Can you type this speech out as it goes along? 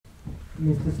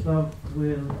Mstyslav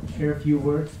will share a few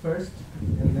words first,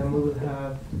 and then we will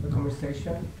have a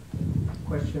conversation,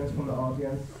 questions from the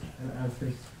audience, and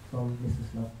answers from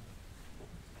Mstyslav.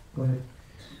 Go ahead.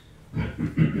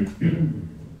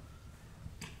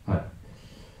 Hi.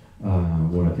 I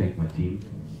want to thank my team.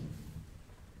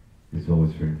 It's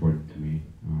always very important to me.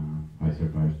 I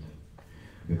survived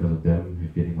because of them.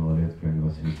 Евгений Малолетко and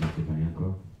Vasily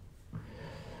Stepanenko.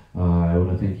 I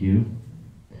want to thank you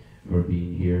for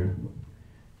being here,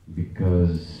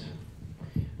 because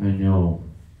I know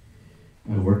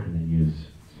I work in the news,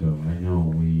 so I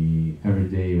know every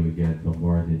day we get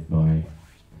bombarded by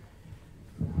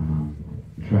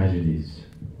tragedies,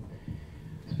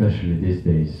 especially these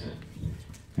days,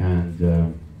 and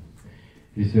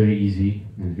it's very easy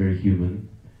and very human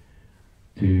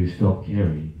to stop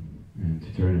caring and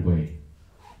to turn away.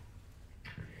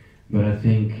 But I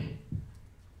think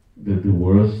that the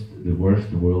worse the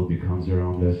world becomes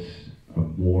around us,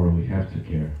 more we have to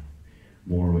care,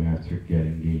 more we have to get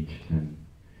engaged and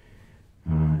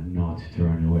not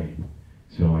turn away.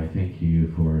 So I thank you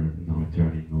for not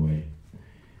turning away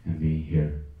and being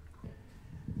here.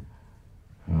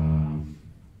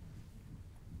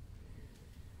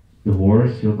 The war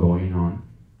is still going on.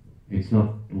 It's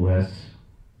not less,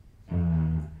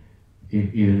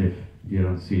 even if you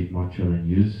don't see it much on the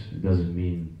news, it doesn't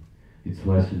mean it's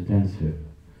less intensive.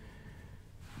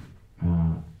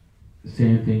 The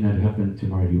same thing that happened to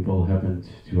Mariupol happened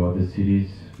to other cities: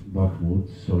 Bakhmut,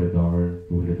 Soledar,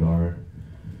 Vuhledar,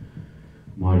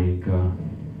 Marinka,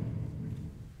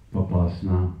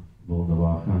 Popasna,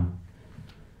 Volnovakha,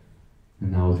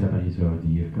 and now it's happening to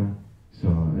Avdiivka.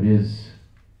 So it is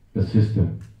a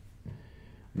system.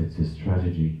 It's a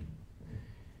strategy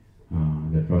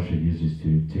that Russia uses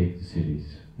to take the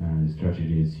cities. And the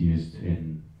strategy is used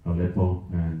in Aleppo,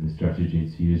 and the strategy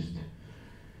is used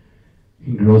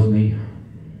in Grozny,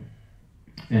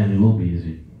 and it will be used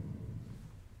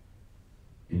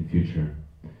in future.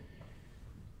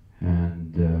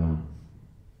 And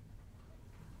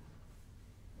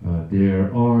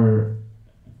there are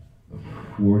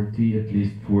at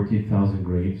least 40,000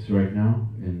 graves right now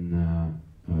in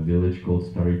a village called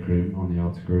Stary Krim on the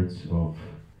outskirts of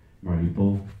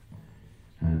Mariupol,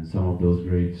 and some of those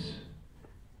graves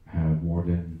have more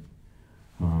than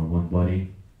one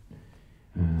body.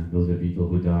 Those are people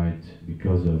who died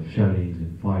because of shellings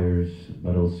and fires,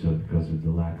 but also because of the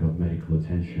lack of medical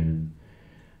attention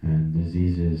and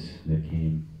diseases that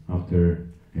came after,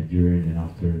 and during and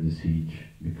after the siege,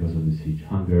 because of the siege.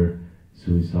 Hunger,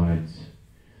 suicides,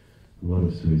 a lot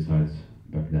of suicides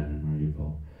back then in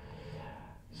Mariupol.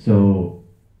 So,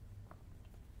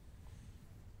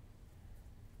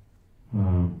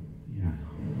 yeah.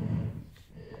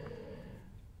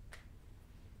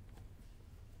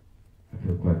 I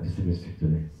feel quite pessimistic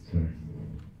today, sorry.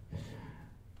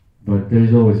 But there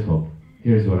is always hope.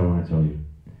 Here's what I want to tell you.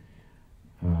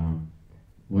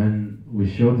 When we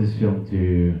showed this film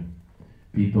to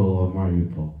people of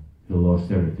Mariupol who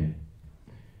lost everything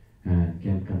and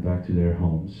can't come back to their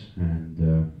homes, and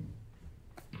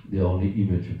the only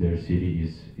image of their city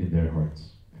is in their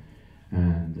hearts.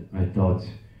 And I thought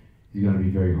it's going to be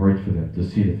very hard for them to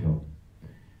see the film.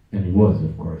 And it was,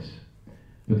 of course.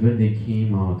 But when they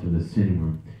came out of the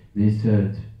cinema, they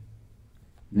said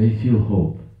they feel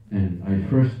hope. And I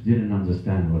first didn't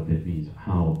understand what that means.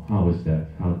 How is that?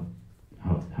 How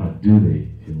do they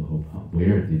feel hope?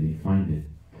 Where did they find it?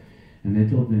 And they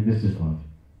told me, Mstyslav,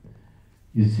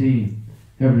 you see,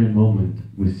 every moment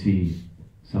we see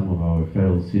some of our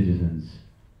fellow citizens,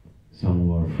 some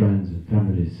of our friends and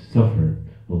families suffer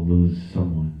or lose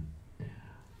someone.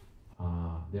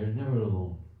 They're never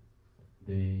alone.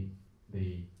 They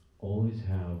always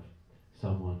have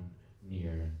someone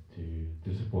near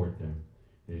to support them.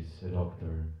 There's a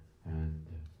doctor and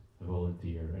a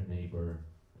volunteer, a neighbor,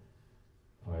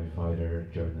 firefighter,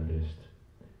 journalist.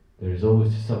 There's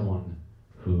always someone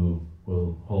who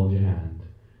will hold your hand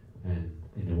and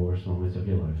in the worst moments of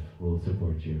your life will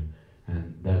support you.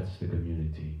 And that's the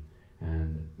community.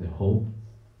 And the hope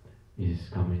is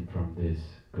coming from this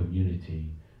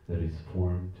community that is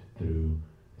formed through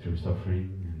suffering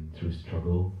and through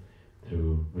struggle,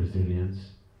 through resilience.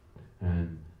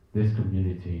 And this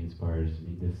community inspires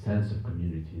me, this sense of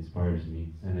community inspires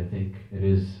me, and I think it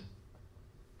is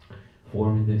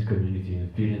forming this community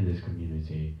and feeding this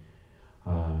community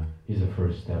is a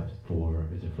first step for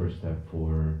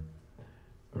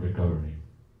recovery,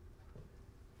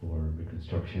 for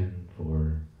reconstruction,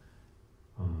 for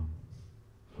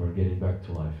getting back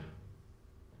to life.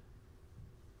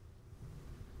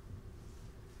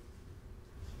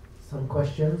 Some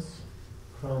questions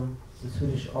from the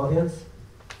Swedish audience.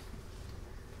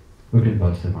 We can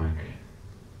pass the mic.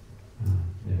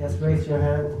 Yes, raise your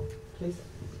hand, please.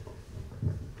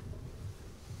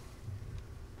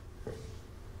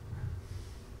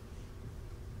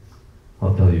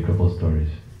 I'll tell you a couple of stories.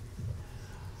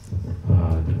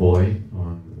 The boy,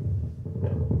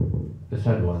 the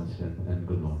sad ones and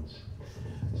good ones.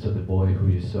 So the boy who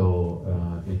you saw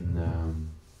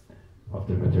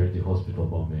after maternity hospital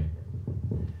bombing,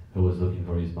 who was looking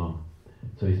for his mom.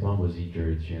 So his mom was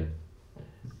injured.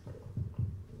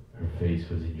 Her face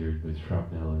was injured with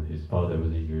shrapnel, and his father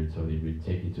was injured. So they'd been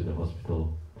taken to the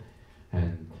hospital,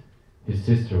 and his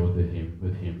sister was with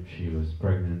him. She was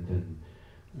pregnant, and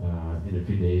in a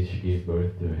few days she gave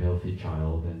birth to a healthy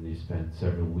child, and they spent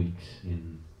several weeks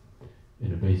in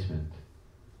a basement.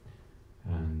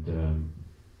 And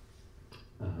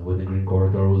when the Green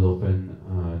Corridor was open,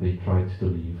 they tried to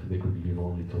leave. They could leave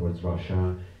only towards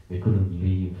Russia. They couldn't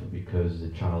leave because the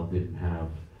child didn't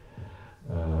have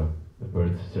a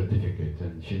birth certificate,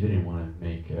 and she didn't want to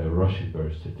make a Russian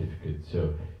birth certificate,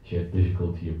 so she had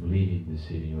difficulty of leaving the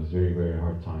city. It was very, very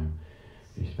hard time.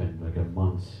 She spent like a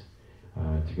month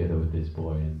together with this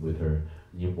boy and with her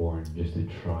newborn just to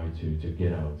try to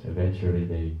get out. Eventually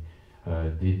they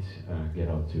did get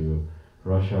out to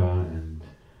Russia and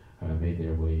made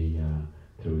their way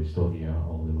through Estonia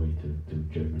all the way to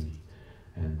Germany.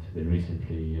 And we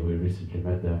recently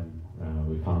met them,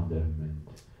 we found them, and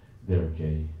they're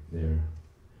okay.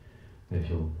 They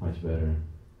feel much better.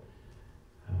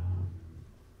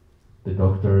 The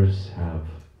doctors have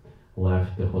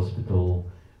left the hospital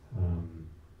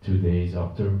 2 days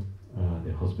after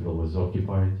the hospital was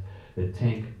occupied. The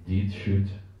tank did shoot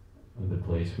the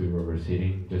place we were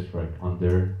sitting, just right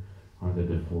under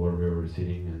the floor we were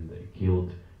sitting, and they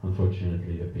killed,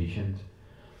 unfortunately, a patient.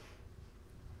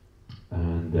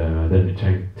 And then the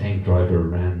tank driver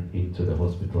ran into the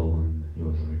hospital, and he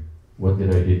was like, "What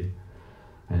did I do?"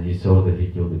 And he saw that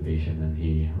he killed the patient, and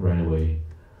he ran away.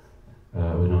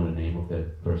 We know the name of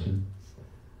that person.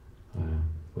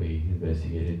 We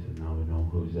investigated, and now we know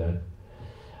who's that.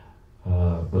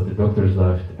 But the doctors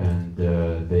left, and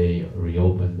they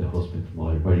reopened the hospital,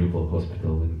 Mariupol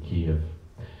hospital in Kiev.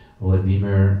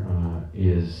 Vladimir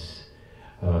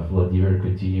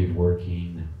continued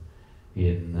working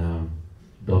in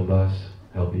Donbass,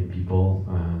 helping people.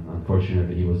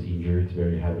 Unfortunately, he was injured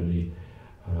very heavily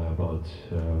about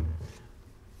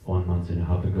 1.5 months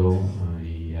ago.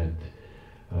 He had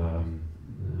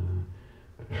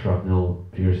shrapnel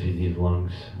piercing his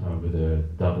lungs with a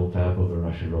double tap of a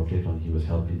Russian rocket, and he was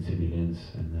helping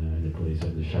civilians in the place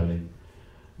of the shelling.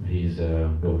 He's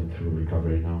going through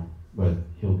recovery now, but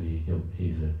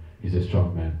he's a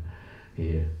strong man.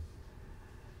 He'll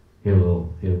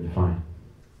be fine.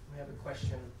 We have a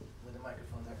question with a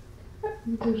microphone there.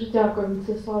 Дуже дякую,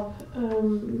 Mstyslav.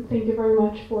 Thank you very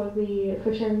much for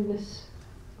sharing this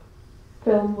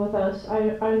film with us.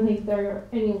 I don't think there are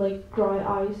any dry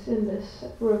eyes in this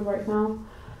room right now.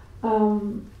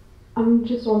 I'm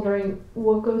just wondering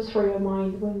what goes through your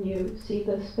mind when you see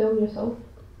this film yourself.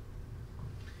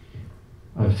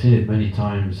 I've seen it many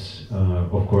times,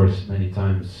 of course, many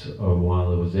times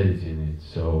while I was editing it.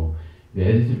 So the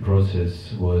editing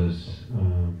process was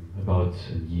about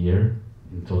a year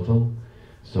in total.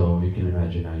 So you can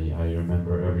imagine, I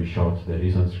remember every shot that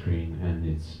is on screen and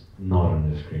it's not on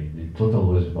the screen. In total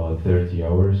was about 30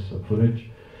 hours of footage.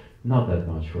 Not that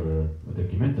much for a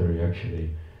documentary,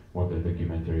 actually. Modern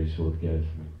documentaries would get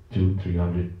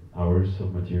 200-300 hours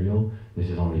of material. This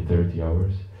is only 30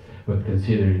 hours. But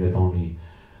considering that only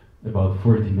about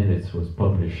 40 minutes was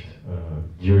published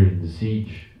during the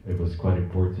siege, it was quite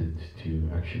important to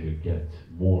actually get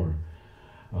more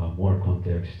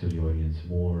context to the audience,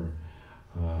 more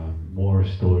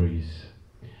stories,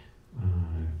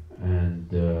 and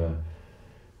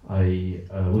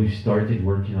we started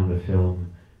working on the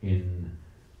film in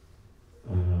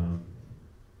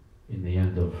the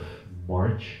end of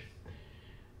March,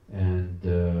 and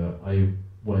I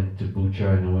went to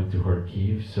Bucha and I went to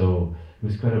Kharkiv, so it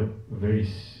was kind of very,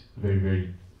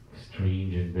 very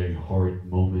strange and very hard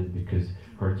moment because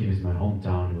Kharkiv is my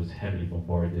hometown. It was heavily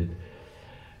bombarded.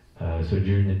 So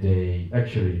during the day,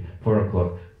 actually 4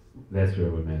 o'clock, that's where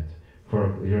we met.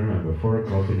 You remember, 4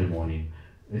 o'clock in the morning,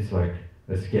 it's like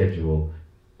a schedule.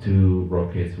 2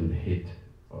 rockets would hit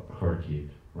Kharkiv,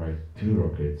 right? 2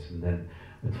 rockets, and then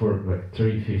at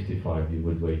 3:55 you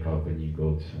would wake up and you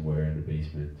go to somewhere in the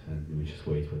basement and you would just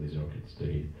wait for these rockets to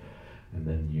hit. And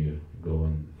then you go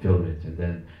and film it, and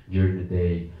then during the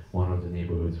day, one of the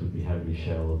neighborhoods would be heavily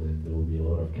shelled and there will be a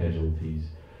lot of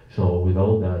casualties. So with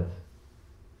all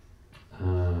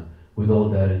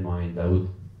that in mind, I would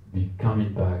be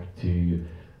coming back to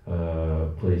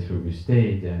place where we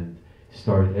stayed and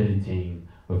start editing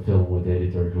a film with the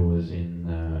editor who was in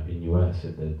US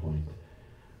at that point.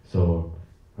 So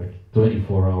like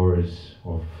 24 hours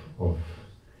of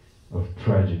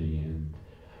tragedy, and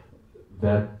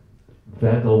that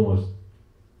almost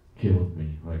killed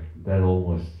me. Like that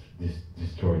almost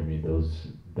destroyed me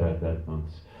that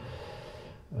month.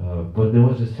 But there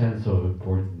was a sense of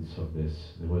importance of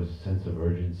this. There was a sense of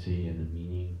urgency and a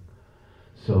meaning.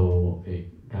 So it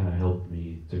kind of helped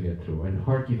me to get through. And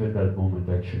Kharkiv at that moment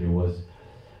actually was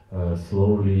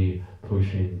slowly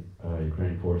pushing,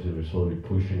 Ukrainian forces were slowly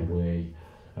pushing away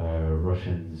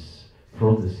Russians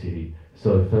from the city.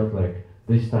 So it felt like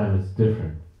this time it's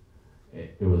different.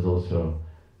 It was also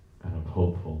kind of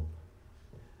hopeful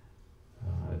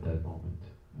at that moment.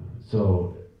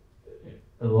 So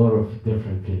a lot of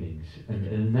different feelings. And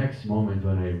the next moment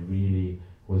when I really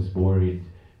was worried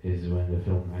is when the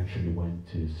film actually went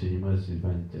to cinemas. It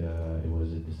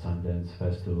was at the Sundance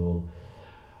Festival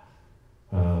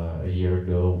a year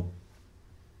ago,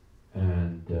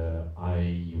 and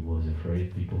I was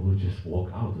afraid people would just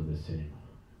walk out of the cinema,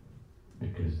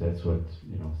 because that's what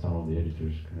some of the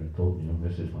editors kind of told me.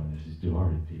 This is too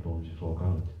hard. People will just walk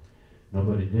out.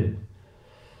 Nobody did.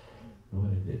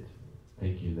 Nobody did.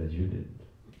 Thank you that you did.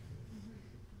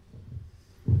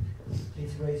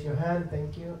 Please raise your hand.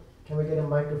 Thank you. Can we get a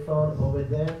microphone over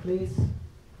there, please?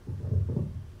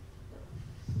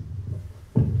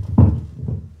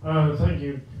 Thank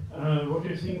you. What do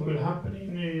you think will happen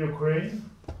in Ukraine?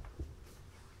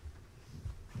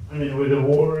 I mean, with the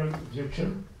war and the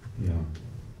future? Yeah.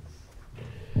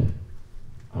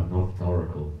 I'm not an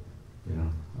oracle,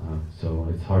 so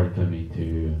it's hard for me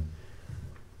to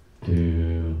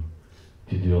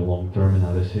do a long-term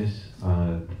analysis.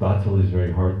 The battle is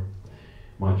very hard,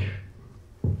 much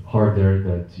harder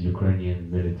that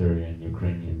Ukrainian military and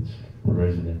Ukrainian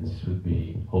residents would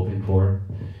be hoping for.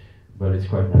 But it's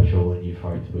quite natural when you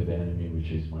fight with the enemy,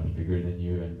 which is much bigger than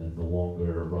you, and then the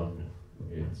longer run,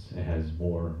 it has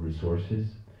more resources.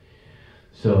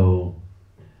 So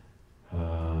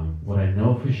what I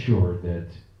know for sure that,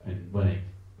 and when I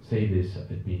say this,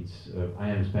 it means I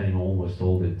am spending almost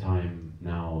all the time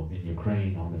now in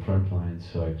Ukraine on the front lines,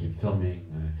 so I keep filming.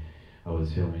 I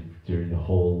was filming during the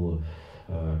whole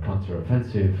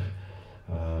counter-offensive,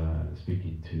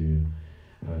 speaking to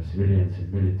civilians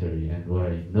and military, and what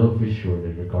I know for sure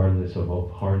that regardless of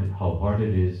how hard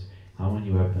it is, how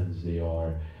many weapons there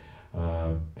are,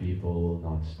 people will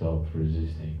not stop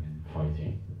resisting and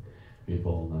fighting.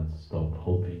 People will not stop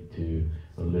hoping to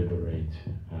liberate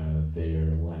their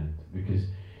land, because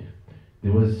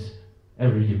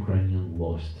every Ukrainian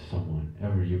lost someone.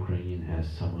 Every Ukrainian has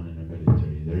someone in the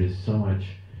military. There is so much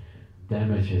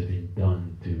damage has been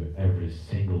done to every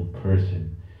single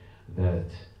person that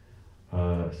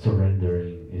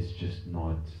surrendering is just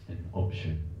not an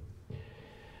option.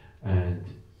 And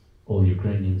all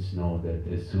Ukrainians know that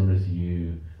as soon as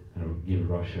you give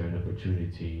Russia an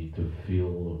opportunity to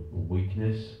feel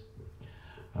weakness,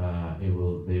 they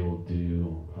will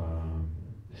do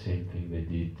the same thing they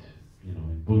did,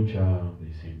 in Bucha,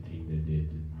 the same thing they did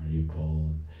in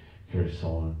Mariupol,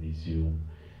 Kherson, Izium.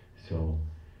 So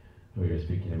we are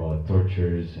speaking about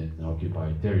tortures in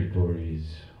occupied territories,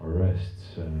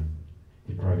 arrests,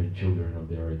 depriving children of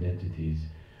their identities.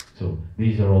 So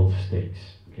these are all stakes.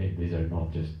 Okay, these are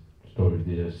not just stories.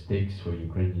 These are stakes for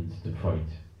Ukrainians to fight.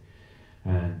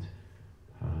 And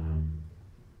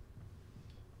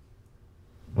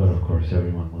but of course,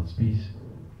 everyone wants peace.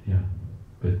 Yeah,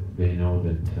 but they know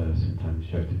that sometimes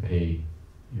you have to pay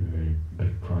a very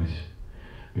big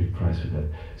price for that.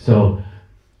 So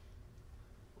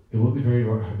it will be very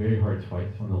hard fight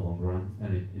on the long run,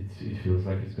 and it feels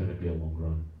like it's going to be a long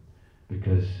run,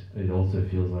 because it also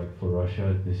feels like for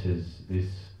Russia, this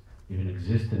even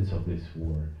existence of this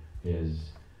war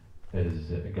is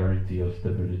a guarantee of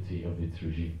stability of its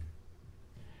regime.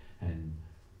 And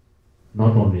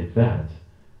not only that,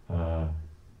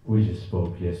 we just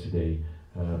spoke yesterday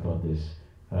about this.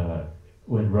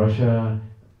 When Russia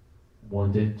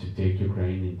wanted to take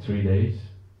Ukraine in 3 days,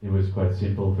 it was quite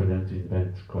simple for them to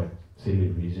invent quite silly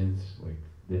reasons, like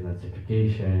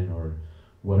denazification or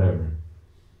whatever.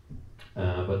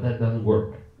 But that doesn't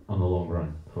work on the long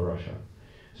run for Russia.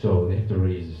 So they have to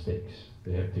raise the stakes.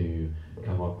 They have to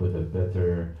come up with a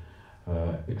better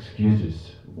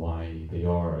excuses why they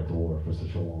are at war for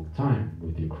such a long time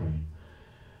with Ukraine.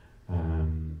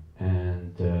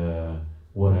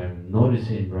 What I'm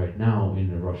noticing right now in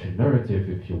the Russian narrative,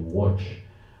 if you watch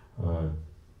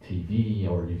TV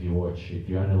or if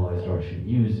you analyze Russian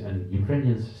news, and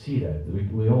Ukrainians see that,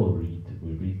 we all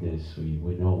read this,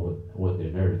 we know what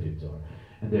their narratives are.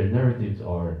 And their narratives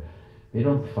are, they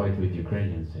don't fight with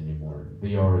Ukrainians anymore.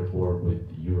 They are at war with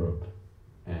Europe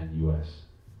and US.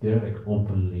 They're like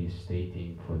openly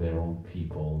stating for their own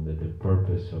people that the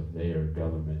purpose of their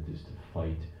government is to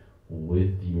fight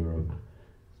with Europe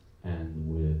and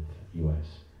with US.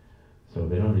 So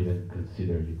they don't even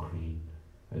consider Ukraine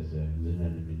as an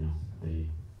enemy now. They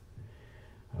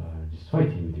just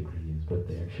fighting with Ukrainians, but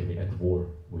they're actually at war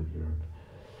with Europe.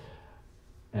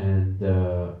 And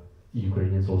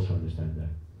Ukrainians also understand that.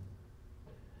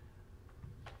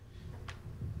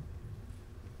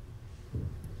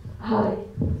 Hi,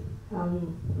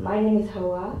 my name is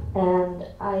Hoa, and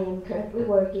I am currently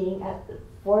working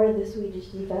for the Swedish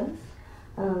Defense,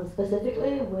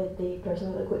 specifically with the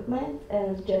personal equipment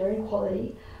and gender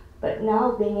equality. But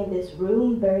now, being in this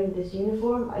room, wearing this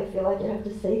uniform, I feel like I have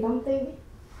to say something.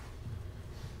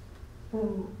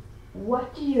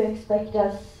 What do you expect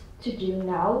us to do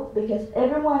now? Because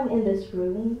everyone in this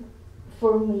room,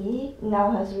 for me,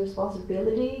 now has a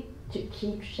responsibility to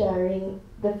keep sharing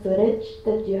the footage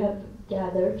that you have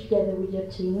gathered together with your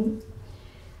team.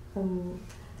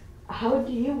 How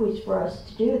do you wish for us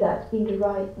to do that in the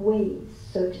right way,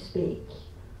 so to speak?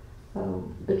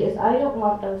 Because I don't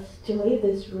want us to leave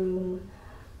this room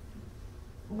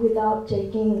without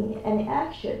taking any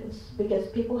actions, because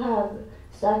people have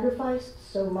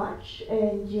sacrificed so much,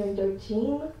 and you and your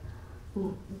team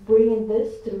bringing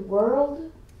this to the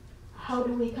world. How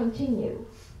do we continue?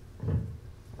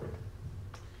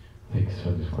 Thanks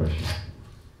for this question.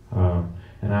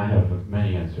 And I have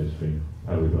many answers for you.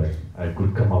 I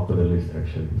could come up with a list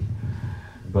actually,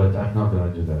 but I'm not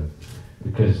gonna do that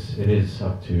because it is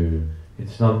up to.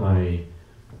 It's not my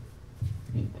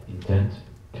intent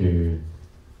to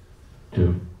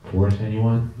force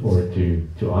anyone or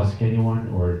to ask anyone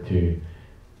or to.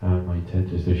 My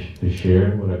intent is to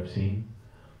share what I've seen,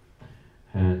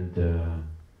 and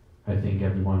I think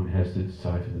everyone has to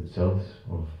decide for themselves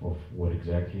of what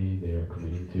exactly they are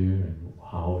committing to and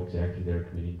how exactly they're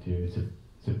committing to. It's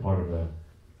a part of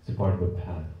a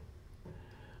path.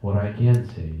 What I can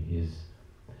say is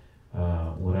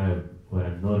what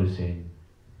I'm noticing,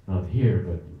 not here,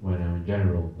 but when I'm in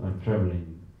general, I'm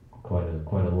traveling quite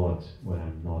a lot when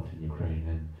I'm not in Ukraine,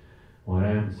 and what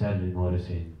I am sadly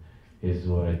noticing is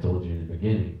what I told you in the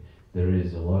beginning. There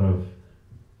is a lot of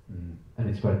and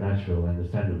it's quite natural and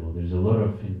understandable. There's a lot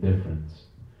of indifference,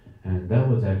 and that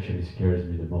what actually scares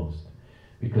me the most,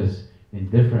 because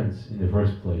indifference in the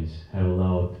first place have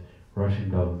allowed Russian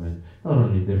government, not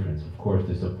only indifference, of course,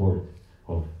 the support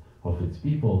of its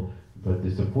people, but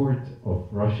the support of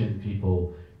Russian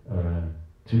people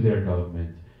to their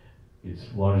government is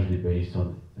largely based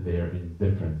on their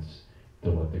indifference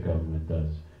to what the government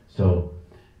does. So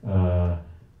the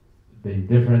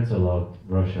indifference allowed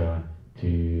Russia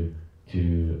to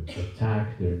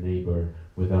attack their neighbor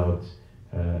without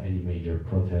any major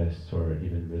protests or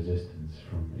even resistance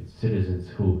from its citizens,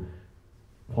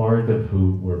 part of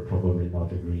who were probably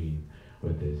not agreeing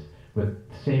with this. But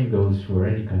the same goes for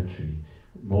any country.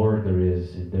 More there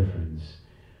is indifference,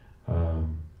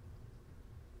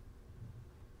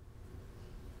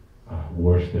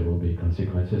 worse there will be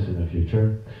consequences in the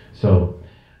future. So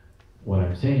what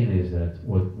I'm saying is that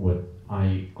what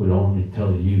I could only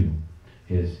tell you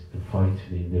is to fight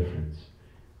the indifference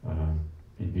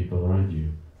in people around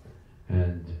you,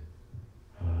 and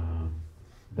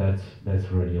that's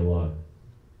already a lot.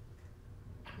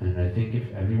 And I think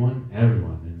if everyone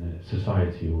in the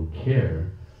society will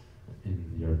care,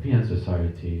 in European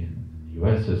society, in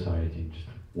US society, just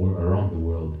around the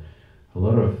world, a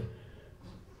lot of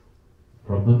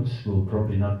problems will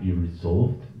probably not be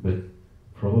resolved, but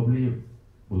probably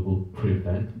we will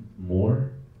prevent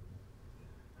more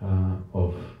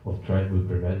will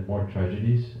prevent more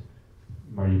tragedies.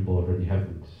 Mariupol already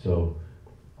happened, so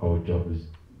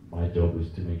my job is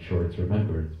to make sure it's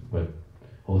remembered, but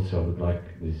also I would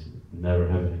like this never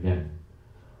happen again.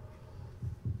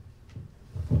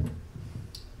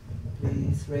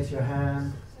 Please raise your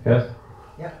hand. Yes.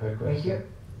 Yeah, thank you.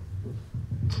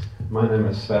 My name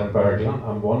is Sven Berglund.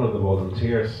 I'm one of the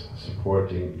volunteers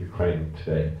supporting Ukraine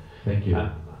today. Thank you.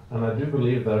 And I do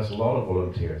believe there's a lot of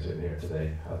volunteers in here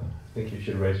today. I think you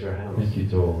should raise your hands. Thank you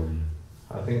to all of you.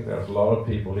 I think there's a lot of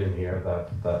people in here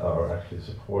that are actually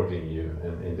supporting you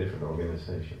in different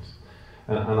organizations.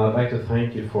 And I'd like to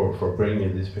thank you for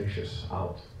bringing these pictures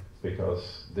out,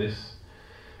 because this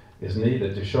is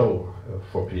needed to show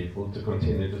for people to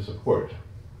continue to support.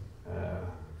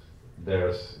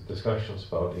 There's discussions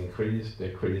about increased,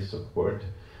 decreased support,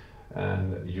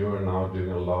 and you're now doing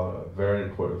a very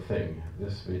important thing.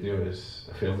 This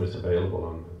film is available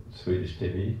on Swedish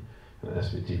TV and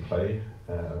SVT Play,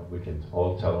 we can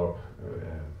all tell our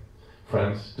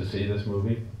friends to see this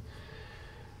movie.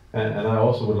 And I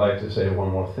also would like to say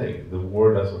one more thing. The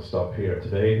war doesn't stop here.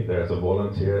 Today there's a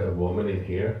volunteer, a woman in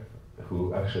here,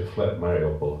 who actually fled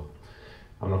Mariupol.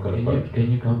 I'm not going to.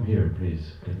 Can you come here,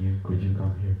 please? Could you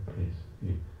come here,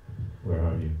 please? Where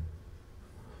are you?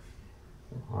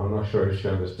 I'm not sure if she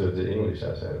understood the English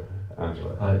I said,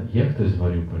 Angela. Jak to z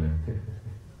Mariupola?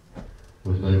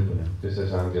 Was Mariupola? This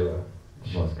is Angela.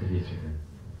 Angela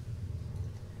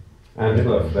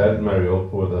Angela fled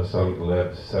Mariupol with her son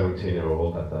Gleb,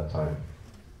 17-year-old at that time.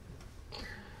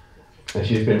 And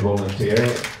she's been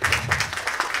volunteering.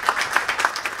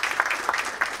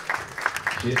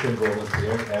 She's been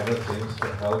volunteering ever since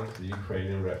to help the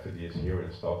Ukrainian refugees here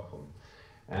in Stockholm.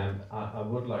 And I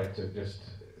would like to just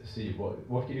see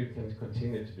what you can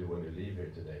continue to do when you leave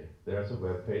here today. There's a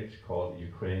webpage called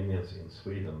Ukrainians in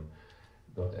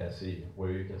Sweden.se, where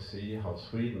you can see how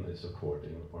Sweden is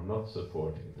supporting or not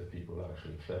supporting the people who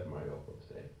actually fled Mariupol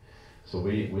today. So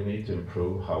we need to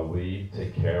improve how we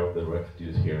take care of the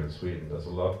refugees here in Sweden. There's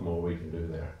a lot more we can do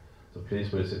there. So please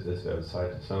visit this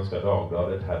website. Svenska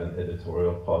Dagbladet had an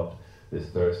editorial pod this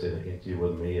Thursday, an interview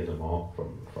with me and a mom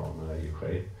from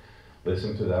Ukraine.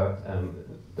 Listen to that, and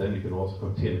then you can also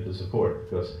continue to support,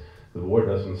 because the war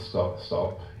doesn't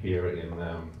stop here in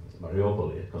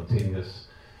Mariupol. It continues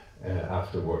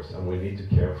afterwards, and we need to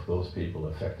care for those people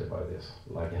affected by this,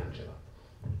 like Angela.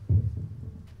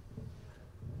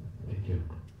 Thank you.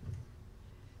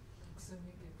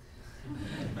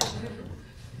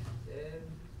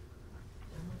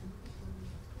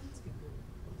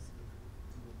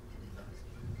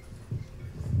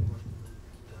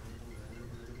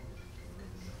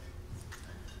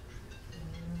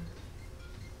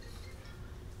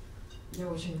 Я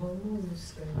очень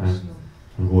волнуюсь, конечно.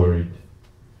 I'm worried.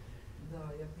 Да,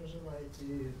 я прожила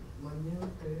эти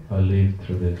моменты. I lived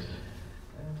through this.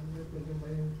 Мы были в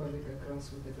Мариуполе как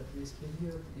раз вот этот весь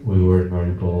период. We were in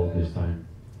Mariupol this time.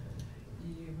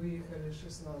 И выехали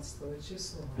 16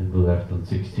 числа. And we left on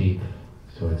 16th,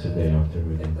 so it's a day after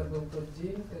we Это left. был тот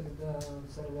день, когда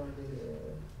взорвали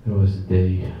It was the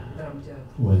day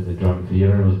драмтеатр. when the drum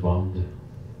theater was bombed.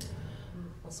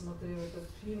 Посмотрев этот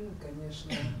фильм,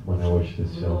 конечно, When I watched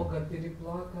this film, много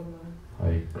переплакано,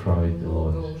 I cried a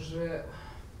много lot. уже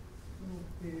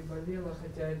переболела,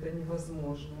 хотя это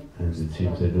невозможно. And it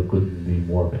seems that there couldn't be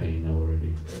more pain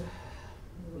already.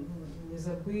 Не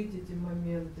забыть эти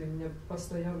моменты, у меня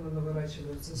постоянно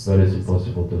наворачиваются But it's слезы.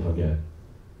 impossible to forget.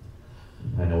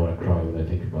 And I want to cry when I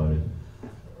think about it.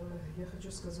 Я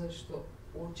хочу сказать, что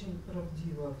очень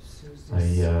правдиво все I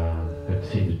здесь. have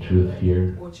seen the truth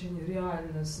here, Очень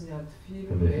реально снят фильм,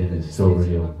 и Everything это is so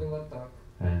действительно real. было так.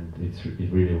 and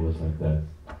it really was like that.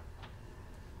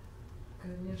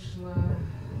 Конечно,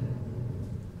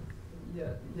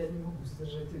 я не могу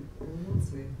сдержать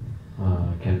эмоции.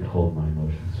 I can't hold my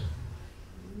emotions.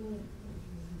 Ну,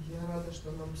 я рада,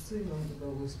 что нам с сыном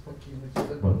удалось покинуть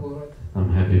этот But город. I'm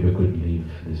happy we could leave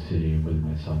the city with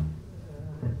my son.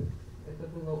 Это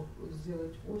было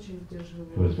сделать очень тяжело.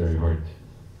 It was very hard.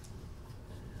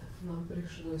 Нам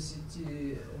пришлось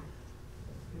идти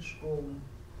пешком,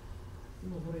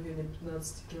 ну, в районе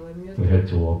 15 километров. We had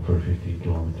to walk for 15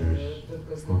 kilometers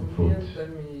Только с on foot,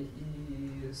 документами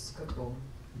и с котом.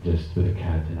 just with a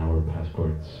cat in our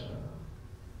passports.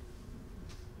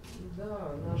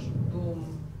 Да, наш дом,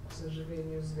 к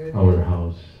сожалению, сгорел. Our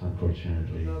house,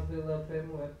 unfortunately, Туда было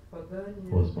прямое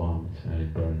попадание. was bombed and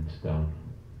it burned down.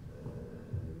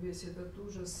 Весь этот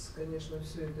ужас, конечно,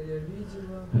 все это я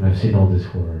видела. And I've seen all this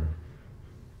horror,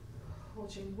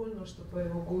 Очень больно, что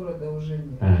твоего города уже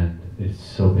нет. and it's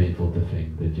so painful to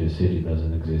think that your city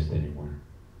doesn't exist anymore.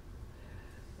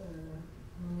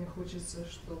 Мне хочется,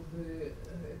 чтобы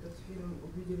этот фильм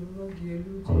увидели многие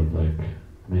люди. I would like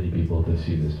many people to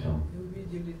see this film И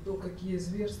увидели то, какие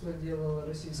зверства делала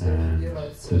Российская and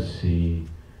Федерация. to see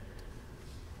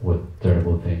what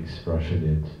terrible things Russia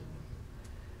did.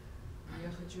 Я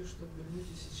хочу, чтобы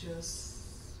люди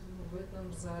сейчас, в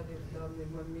этом зале, в данный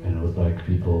And I would момент like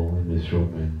people in this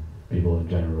room and people in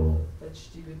general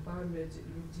почтили память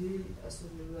людей,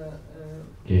 особенно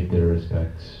gave their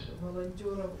respects.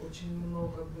 волонтеров очень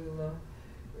много было,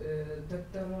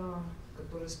 доктора,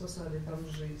 которые спасали там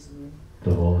жизни.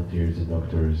 The volunteers and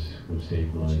doctors who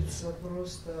saved lives. Хочется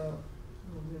просто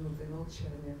минуты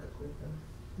молчания какой-то.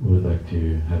 We would like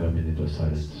to have a minute of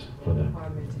silence for them.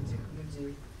 Память этих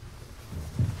людей.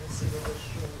 Спасибо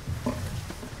большое.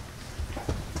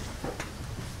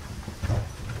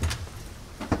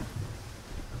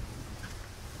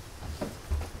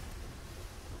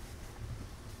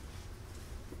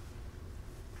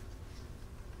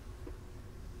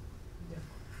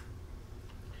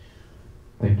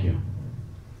 Thank you.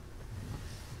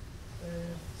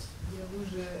 Я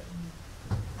дуже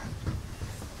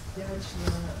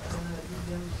вдячна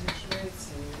людям зі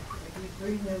Швеції, які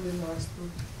прийняли нас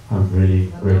тут. I'm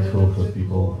really grateful for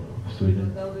people of Sweden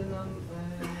Надали нам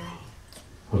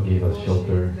who gave us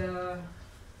shelter для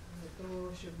того,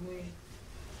 щоб ми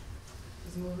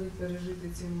змогли пережити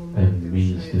ці and моменти в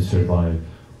means to Швеції. survive.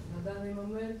 На даний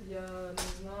момент я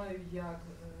не знаю,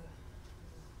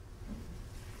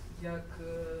 як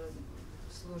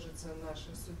сложиться наша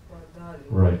судьба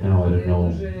далі. Right now, I don't know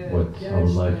what our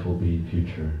life will be in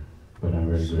future, but I'm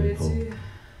very grateful Швеції,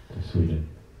 to Sweden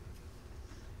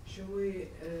що ми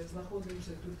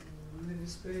знаходимося тут в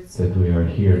небезпеці. that we are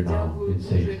here now Дякую in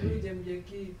дуже safety, людям,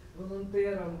 які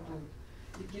волонтерам тут,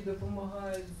 які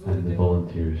допомагають з and the одягом,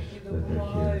 volunteers які that are here.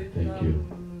 допомагають Thank you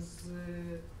нам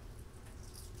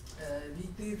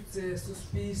війти в це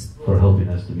суспільство. for helping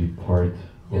us to be part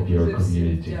Я of your дуже всім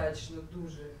community. вдячна,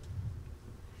 дуже.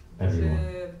 Everyone.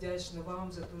 Дуже вдячна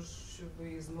вам за те, що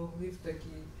ви змогли в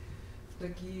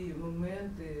такі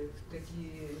моменти, в такі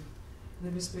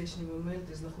небезпечні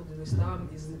моменти знаходились там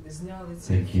і зняли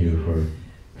цей Thank you фільм, for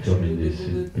що filming люди this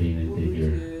and being in danger,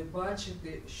 будуть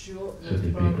бачити, що So the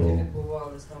насправді people-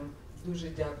 відбувалось там. Дуже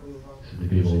дякую вам. so the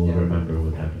people will remember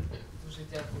what happened. Дуже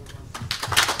дякую вам.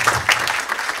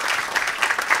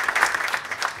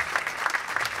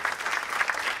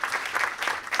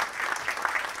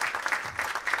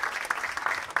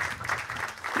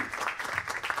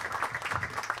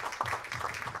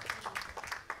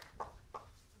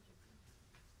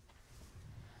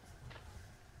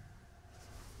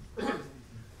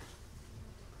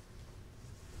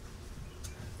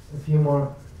 A few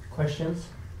more questions.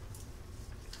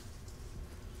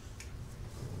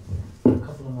 A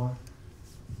couple of more.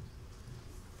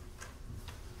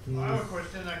 I have a Please,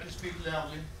 question, I can speak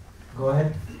loudly. go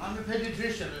ahead. I'm a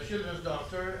pediatrician, a children's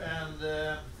doctor, and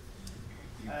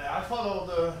I follow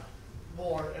the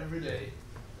war every day.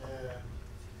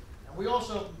 And we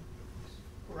also,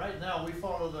 right now, we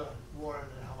follow the war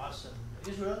in Hamas and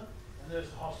Israel, and there's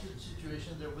a hostage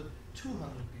situation there with 200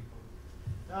 people.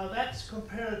 Now that's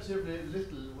comparatively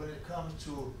little when it comes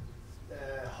to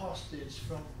hostage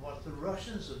from what the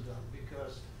Russians have done,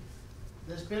 because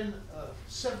there's been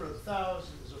several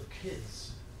thousands of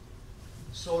kids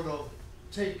sort of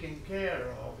taken care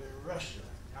of in Russia.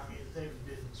 I mean, they've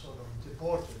been sort of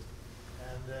deported.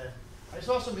 And I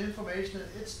saw some information,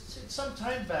 it's some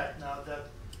time back now that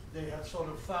they have sort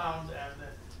of found, and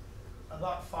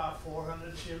about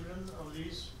 400 children of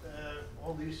these,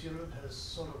 all these children has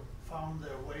sort of found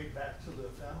their way back to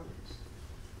their families.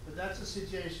 But that's a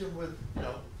situation with,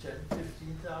 10,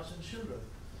 15,000 children.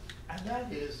 And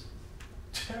that is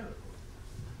terrible.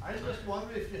 I just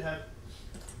wonder if you have,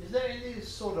 is there any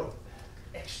sort of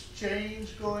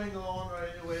exchange going on or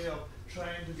any way of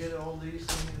trying to get all these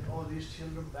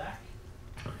children back?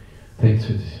 Thanks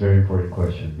for this very important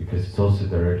question, because it's also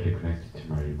directly connected to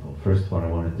Mariupol. First, what I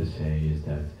wanted to say is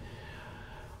that,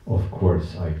 of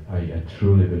course, I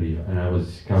truly believe, and I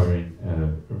was covering,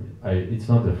 it's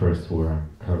not the first war I'm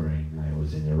covering. I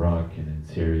was in Iraq and in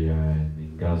Syria and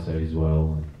in Gaza as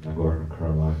well, and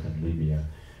Nagorno-Karabakh and Libya.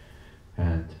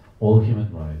 And all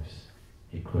human lives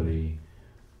equally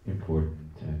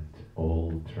important, and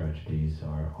all tragedies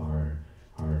are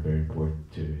very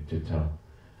important to tell.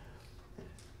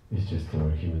 It's just our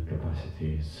human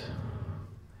capacity is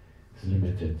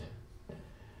limited.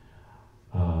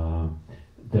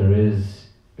 There is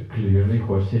a clearly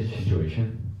hostage situation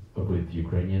with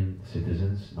Ukrainian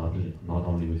citizens, not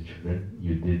only with children.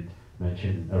 You did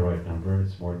mention a right number,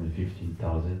 it's more than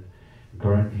 15,000.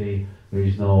 Currently, there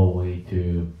is no way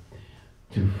to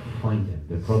find them.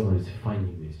 The problem is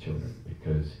finding these children,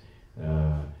 because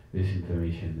this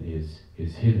information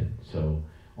is hidden. So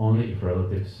only if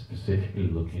relatives specifically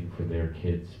looking for their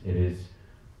kids, it is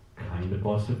kind of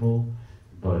possible,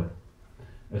 but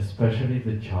especially if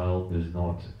the child does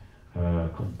not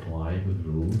comply with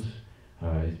rules,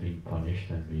 is being punished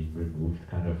and being removed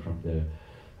kind of from the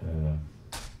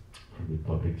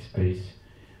public space.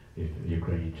 If a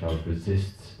Ukrainian child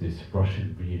resists this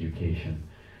Russian re-education,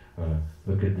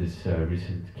 look at this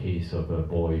recent case of a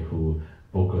boy who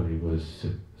vocally was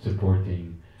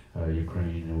supporting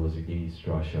Ukraine and was against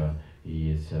Russia.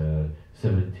 He is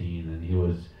 17, and he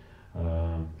was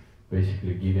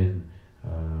basically given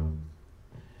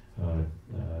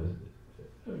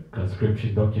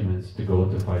conscription documents to go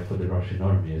to fight for the Russian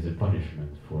army as a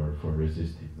punishment for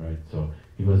resisting, right? So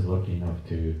he was lucky enough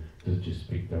to just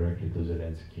speak directly to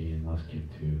Zelensky and ask him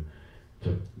to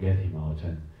get him out,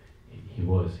 and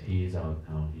he is out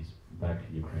now. He's back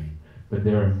in Ukraine. But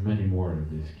there are many more of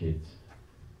these kids.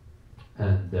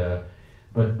 And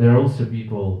but there are also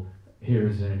people. Here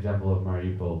is an example of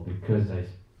Mariupol, because I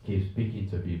keep speaking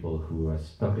to people who are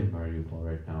stuck in Mariupol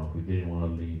right now, who didn't want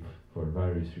to leave for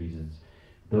various reasons.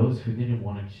 Those who didn't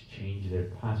want to exchange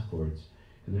their passports,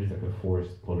 because there's like a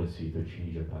forced policy to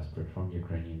change your passport from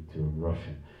Ukrainian to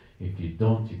Russian. If you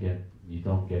don't, you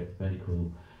don't get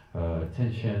medical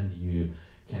attention. You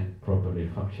can't properly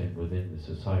function within the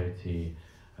society.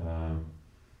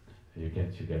 You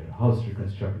get a house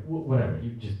reconstructed, whatever.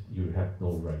 You have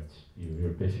no rights.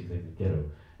 You're basically in the ghetto,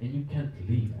 and you can't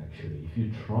leave. Actually, if you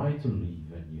try to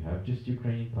leave and you have just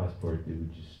Ukrainian passport, they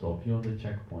would just stop you on the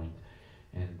checkpoint,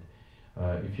 and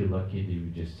if you're lucky, they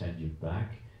would just send you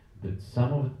back. But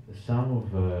some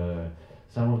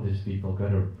of these people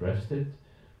got arrested,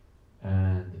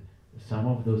 and some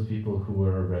of those people who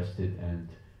were arrested and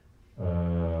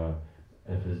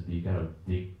FSB kind of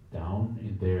dig down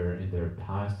in their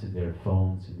past, in their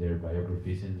phones, in their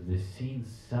biographies, and they've seen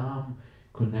some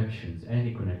connections,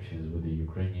 any connections with the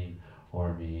Ukrainian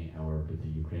army or with the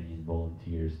Ukrainian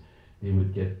volunteers. They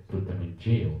would put them in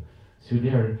jail. So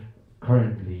there are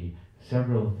currently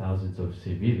several thousands of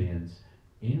civilians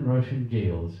in Russian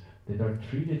jails that are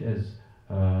treated as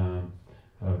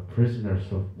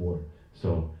prisoners of war.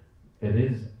 So it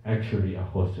is actually a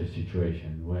hostage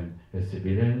situation when a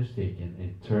civilian is taken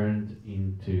and turned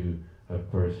into a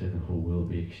person who will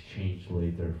be exchanged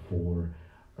later for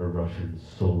a Russian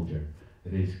soldier.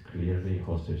 It is clearly a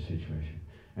hostage situation.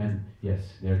 And yes,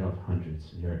 there are not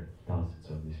hundreds, there are thousands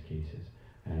of these cases.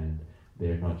 And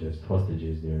they're not just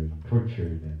hostages, they're being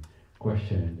tortured and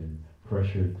questioned and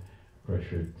pressured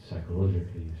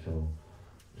psychologically. So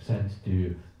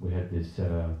we had this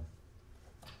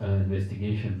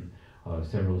investigation,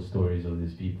 several stories of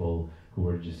these people who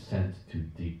were just sent to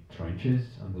dig trenches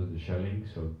under the shelling.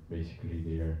 So basically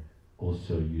they are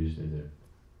also used as a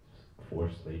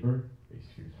forced labor,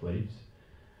 basically slaves.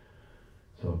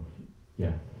 So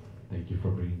yeah, thank you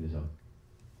for bringing this up.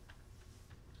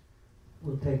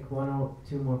 We'll take one or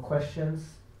two more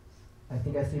questions. I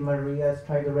think I see Maria is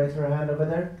trying to raise her hand over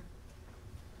there.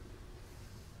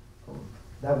 Oh,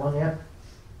 that one, yeah.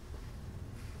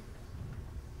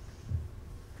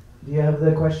 Do you have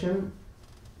the question?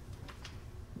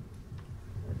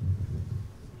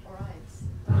 All right.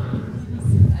 I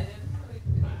didn't know it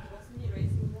was me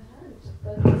raising the hand,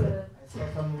 but I saw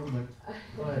some movement.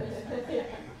 Go ahead.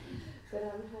 But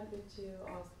I'm happy to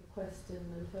ask a question,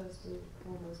 and first and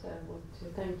foremost I want to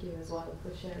thank you as well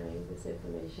for sharing this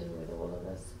information with all of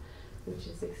us, which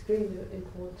is extremely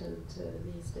important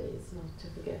these days, not to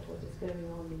forget what is going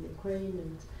on in Ukraine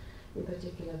and in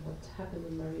particular what happened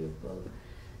in Mariupol.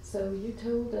 So you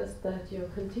told us that you're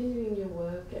continuing your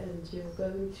work and you're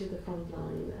going to the front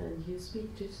line and you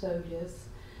speak to soldiers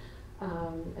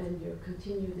and you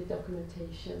continue the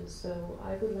documentation. So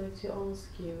I would like to ask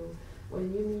you,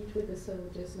 when you meet with the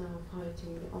soldiers now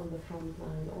fighting on the front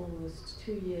line, almost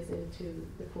 2 years into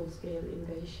the full-scale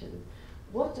invasion,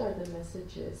 what are the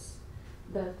messages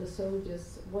that the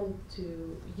soldiers want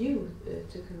you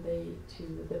to convey to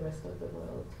the rest of the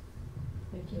world?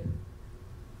 Thank you.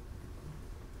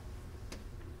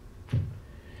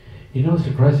 You know,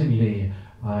 surprisingly,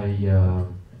 I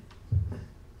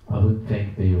would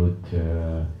think they would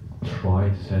try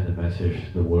to send a message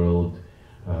to the world,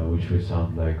 which would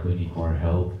sound like we need more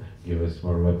help, give us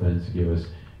more weapons, give us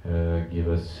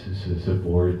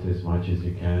support as much as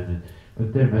you can.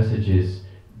 But their message is,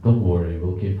 don't worry,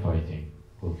 we'll keep fighting,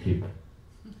 we'll keep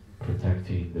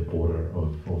protecting the border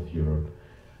of Europe.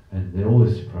 And it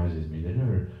always surprises me. They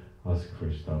never ask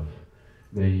for stuff.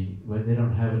 When they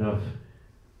don't have enough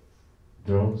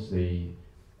drones, they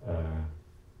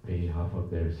pay half of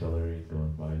their salary and go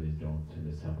and buy these drones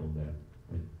and assemble them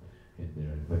in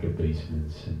their like a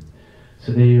basements. And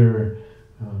so they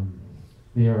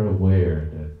are aware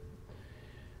that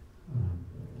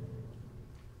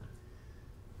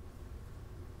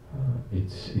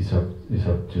it's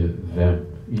up to them.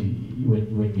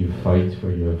 When you fight for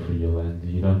your land,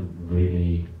 you don't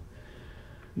really,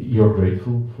 you're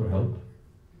grateful for help,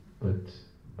 but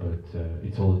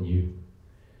it's all in you.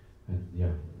 And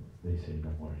yeah, they say,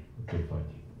 don't worry, we'll keep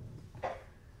fighting.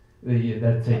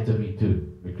 That said to me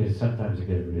too, because sometimes I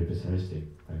get really pessimistic,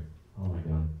 like, oh my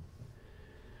God,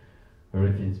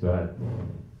 everything's bad.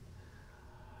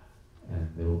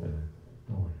 And they will be like,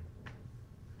 don't worry.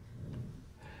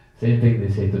 Same thing they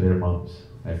say to their moms,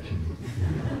 actually.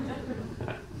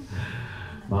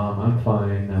 Mom, I'm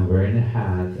fine, I'm wearing a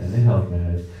hat and a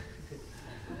helmet.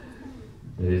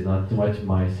 There is not too much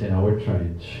mice in our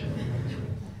trench.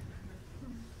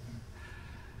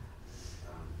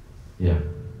 Yeah,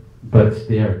 but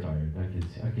they are tired, I can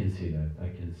see. I can see that. I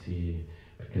can see,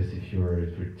 because if you are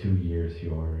for 2 years,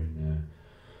 you are in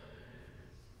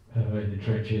the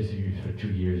trenches. For 2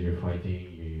 years, you're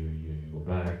fighting. You go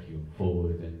back, you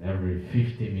forward, and every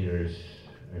 50 meters,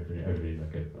 every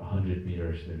like 100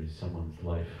 meters, there is someone's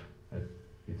life.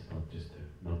 It's not just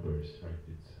numbers, right?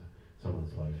 It's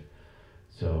someone's life.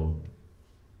 So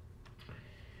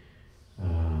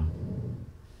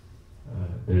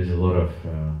there is a lot of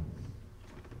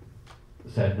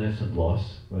sadness and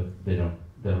loss, but they don't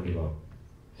give up.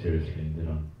 Seriously, they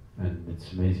don't, and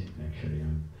it's amazing. Actually,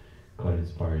 I'm quite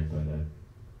inspired by that.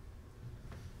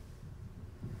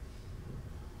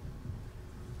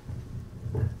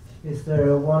 Is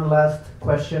there one last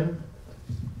question?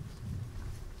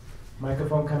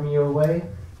 Microphone coming your way.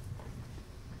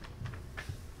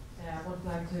 Yeah, I would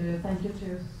like to thank you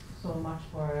two so much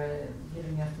for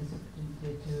giving us this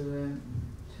opportunity to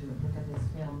look at this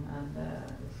film, and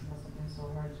it must have been so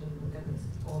hard to look at this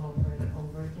all over and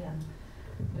over again.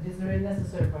 But it's really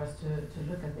necessary for us to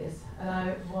look at this. And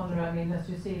I wonder, I mean, as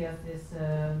you see, as this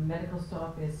medical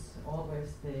staff is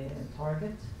always the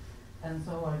target, and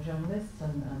so are journalists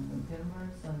and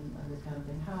filmers and this kind of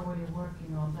thing. How are you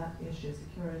working on that issue,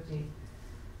 security,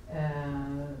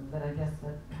 that I guess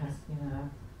that has been a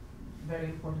very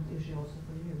important issue also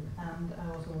for you? And I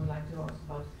also would like to ask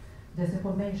about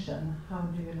disinformation. How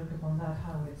do you look upon that,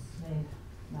 how it's made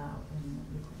now in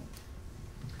Ukraine?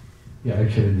 Yeah,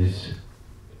 actually this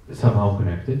is somehow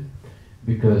connected,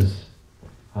 because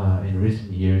in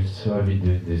recent years, so I've been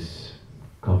doing this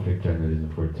conflict journalism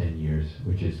for 10 years,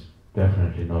 which is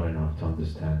definitely not enough to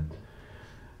understand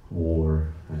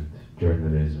war and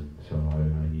journalism, so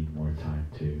I need more time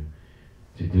to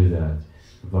do that.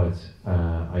 But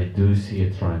I do see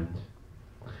a trend,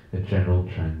 a general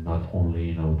trend, not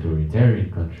only in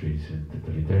authoritarian countries and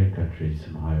totalitarian countries,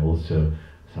 and I also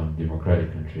some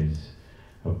democratic countries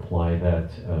apply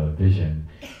that vision.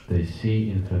 They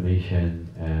see information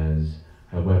as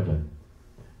a weapon,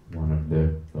 one of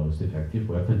the most effective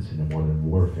weapons in a modern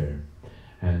warfare.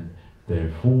 And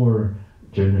therefore,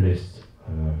 journalists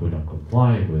who don't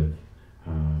comply with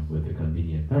the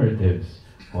convenient narratives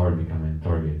are becoming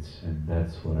targets, and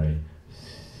that's what I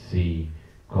see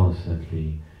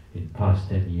constantly. In past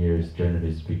 10 years,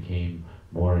 journalists became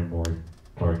more and more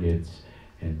targets.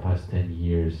 In past 10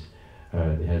 years,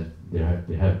 there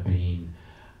have been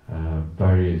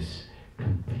various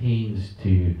campaigns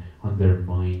to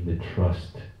undermine the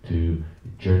trust to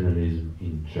journalism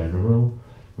in general,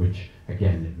 which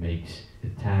again, it makes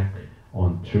attack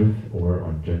on truth or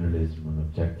on journalism, on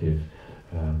objective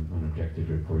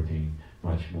reporting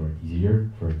much more easier.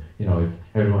 For, you know, if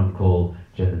everyone call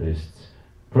journalists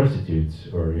prostitutes,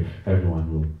 or if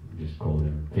everyone will just call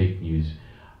them fake news,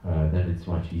 then it's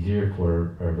much easier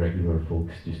for regular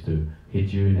folks just to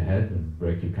hit you in the head and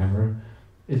break your camera.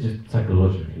 It's just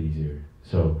psychologically easier.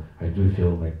 So I do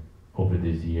feel like over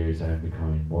these years I am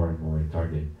becoming more and more a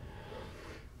target,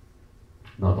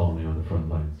 not only on the front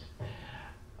lines.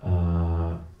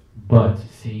 But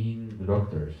seeing the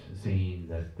doctors, seeing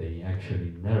that they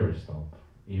actually never stop,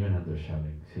 even under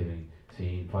shelling,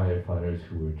 seeing firefighters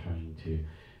who were trying to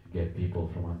get people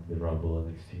from under the rubble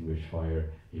and extinguish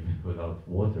fire, even without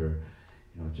water,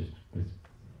 you know, just with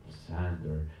sand,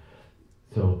 or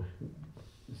so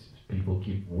people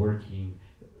keep working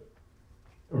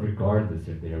regardless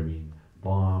if they are being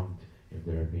bombed, if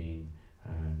they are being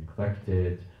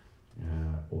neglected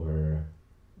or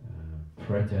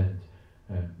threatened.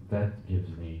 That gives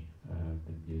me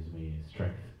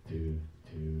strength to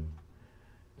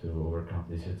overcome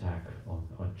this attack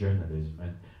on journalism.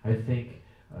 And I think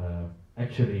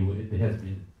actually it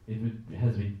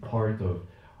has been part of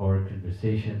our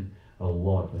conversation a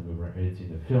lot when we were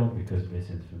editing the film, because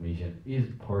misinformation is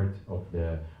part of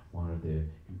one of the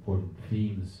important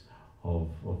themes of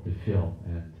the film.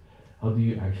 And how do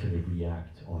you actually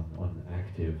react on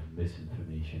active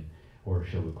misinformation, or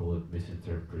shall we call it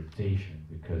misinterpretation,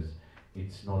 because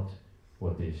it's not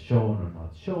what is shown or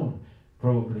not shown.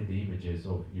 Probably the images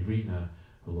of Irina,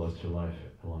 who lost her life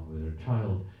along with her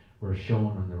child, were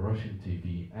shown on the Russian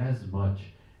TV as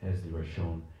much as they were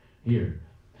shown here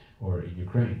or in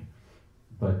Ukraine.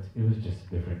 But it was just a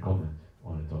different comment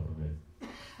on the top of it.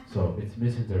 So it's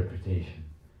misinterpretation.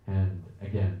 And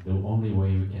again, the only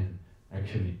way we can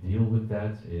actually deal with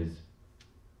that is,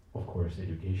 of course,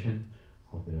 education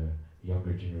of the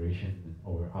younger generation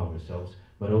or ourselves,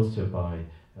 but also by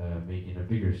making a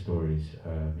bigger stories,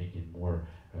 making more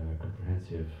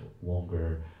comprehensive,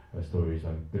 longer stories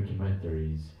like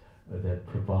documentaries that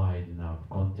provide enough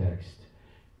context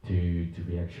to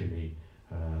be actually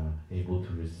able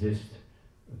to resist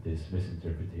this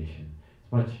misinterpretation.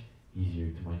 It's much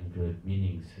easier to manipulate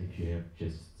meanings if you have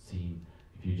just seen,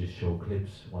 if you just show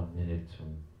clips 1 minute or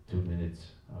 2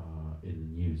 minutes in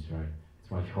the news, right?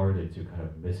 It's much harder to kind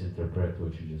of misinterpret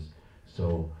what you just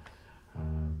saw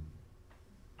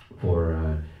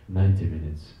for 90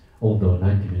 minutes. Although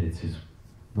 90 minutes is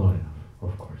not enough,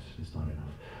 of course, it's not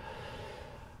enough.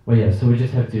 But yeah, so we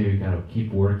just have to kind of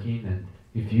keep working, and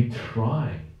if you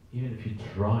try, even if you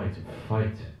try to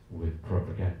fight with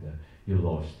propaganda, you're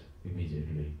lost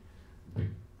immediately.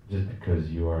 Just because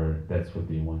you are, that's what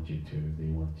they want you to. They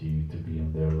want you to be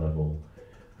on their level,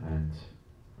 and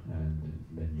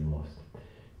then you're lost.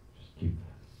 Just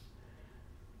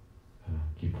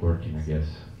keep working, I guess.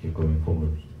 Keep going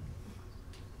forward.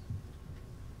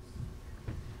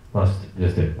 Last,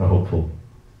 just a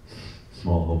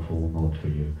small hopeful note for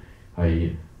you.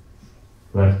 I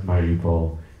left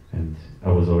Mariupol, and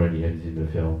I was already editing the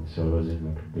film, so I was in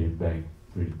like a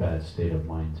really bad state of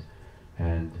mind,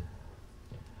 and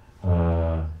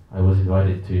I was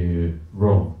invited to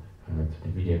Rome to the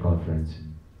media conference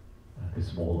and a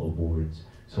small awards.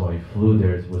 So I flew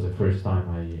there. It was the first time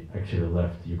I actually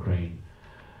left Ukraine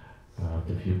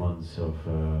after a few months of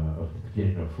the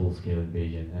beginning of full-scale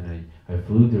invasion, and I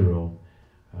flew to Rome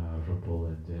from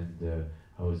Poland, and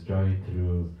I was driving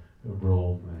through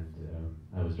Rome, and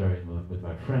I was driving with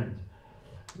my friend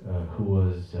who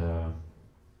was I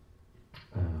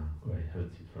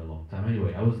haven't seen for a long time.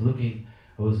 Anyway, I was looking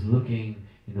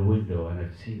in the window, and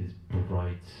I've seen this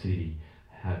bright city,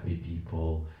 happy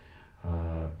people,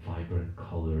 vibrant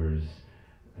colors,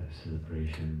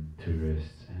 celebration,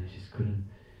 tourists, and I just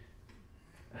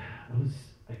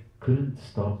I couldn't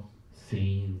stop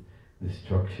seeing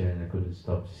destruction. I couldn't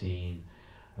stop seeing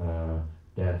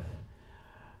death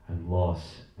and loss.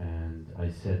 And I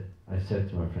said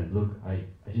to my friend, look, I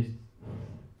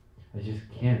just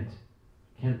can't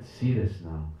see this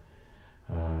now.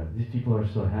 These people are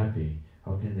so happy.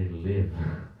 How can they live?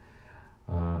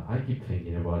 I keep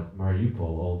thinking about Mariupol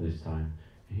all this time.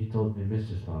 And he told me,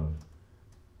 Mstyslav,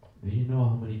 do you know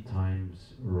how many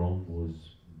times Rome was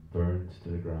burned to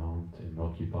the ground and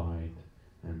occupied?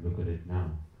 And look at it now.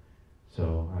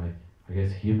 So I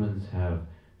guess humans have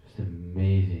just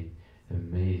amazing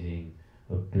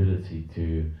ability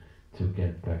to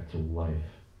get back to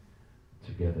life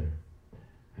together.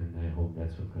 And I hope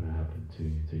that's what's going to happen to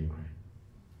Ukraine.